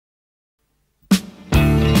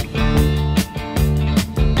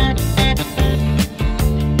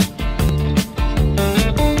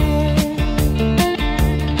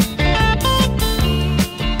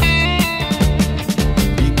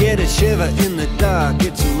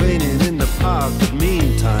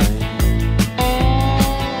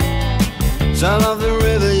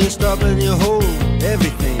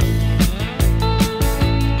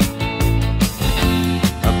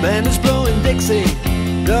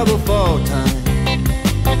trouble for time.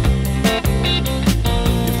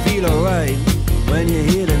 You feel alright when you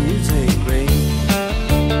hear the music ring.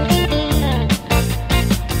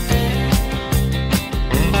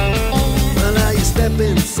 Well, now you step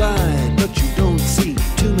inside, but you don't see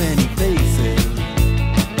too many faces.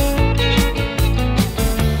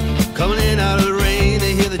 Coming in out of the rain,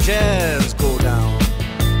 they hear the jazz go down.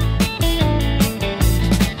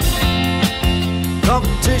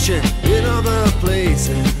 Competition in other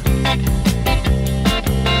places,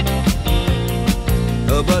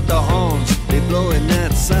 but the horns, they blowing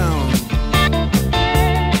that sound.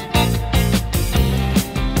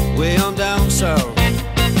 Way on down south,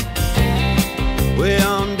 way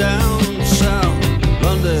on down south,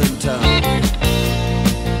 London town.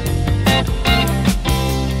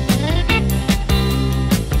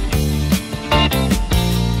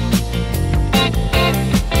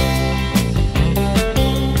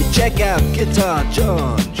 Check out Guitar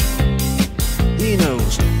George, he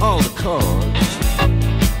knows all the chords.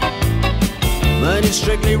 But it's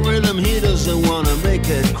strictly rhythm, he doesn't want to make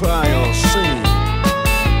it cry or sing.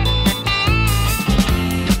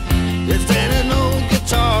 If then an old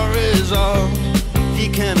guitar is all he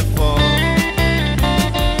can afford,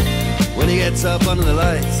 when he gets up under the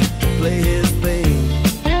lights to play his thing.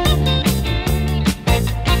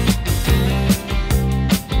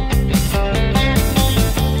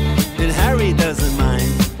 He doesn't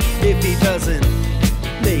mind if he doesn't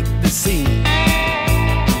make the scene.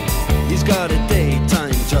 He's got a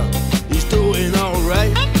daytime job, he's doing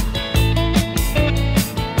alright.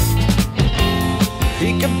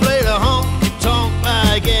 He can play the honky-tonk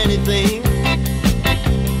like anything,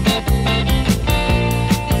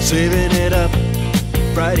 saving it up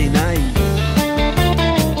Friday night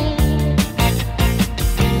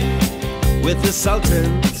with the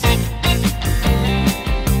Sultans,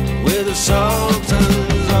 with the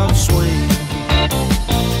Sultans of Swing.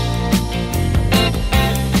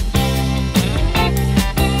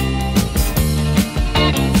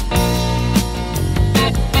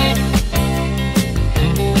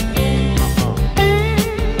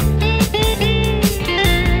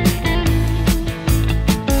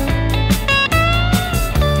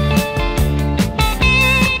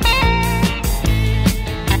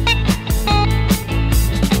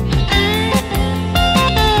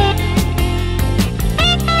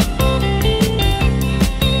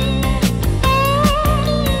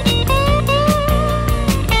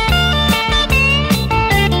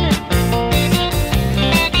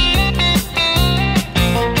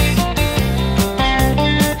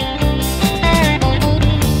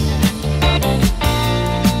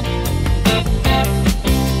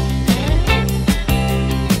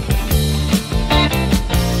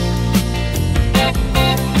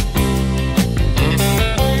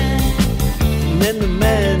 Then the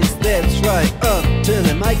man steps right up to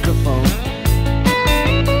the microphone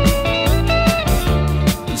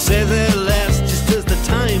and says at last, just as the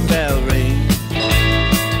time bell rings,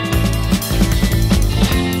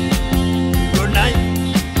 good night,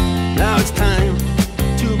 now it's time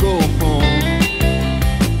to go home.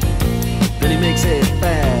 Then he makes it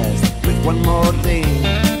fast with one more thing.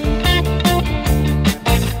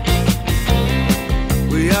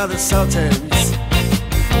 We are the Sultans,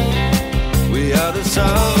 we are the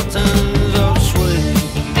Sultans.